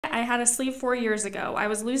I had a sleeve 4 years ago. I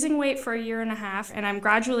was losing weight for a year and a half, and I'm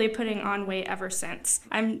gradually putting on weight ever since.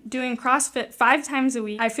 I'm doing CrossFit 5 times a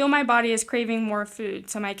week. I feel my body is craving more food,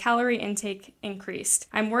 so my calorie intake increased.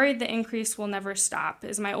 I'm worried the increase will never stop.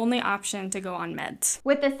 Is my only option to go on meds.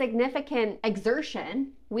 With the significant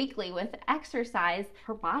exertion weekly with exercise,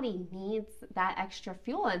 her body needs that extra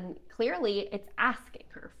fuel, and clearly it's asking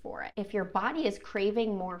her for it. If your body is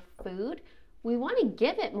craving more food, we want to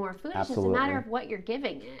give it more food. It's just a matter of what you're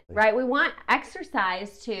giving it, right? We want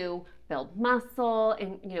exercise to build muscle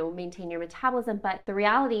and, maintain your metabolism. But the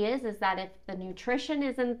reality is that if the nutrition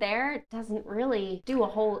isn't there, it doesn't really do a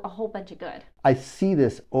whole bunch of good. I see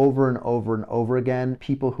this over and over and over again.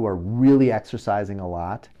 People who are really exercising a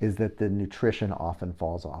lot, is that the nutrition often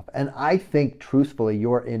falls off. And I think truthfully,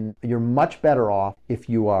 you're much better off if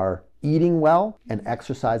you are eating well and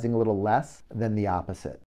exercising a little less than the opposite.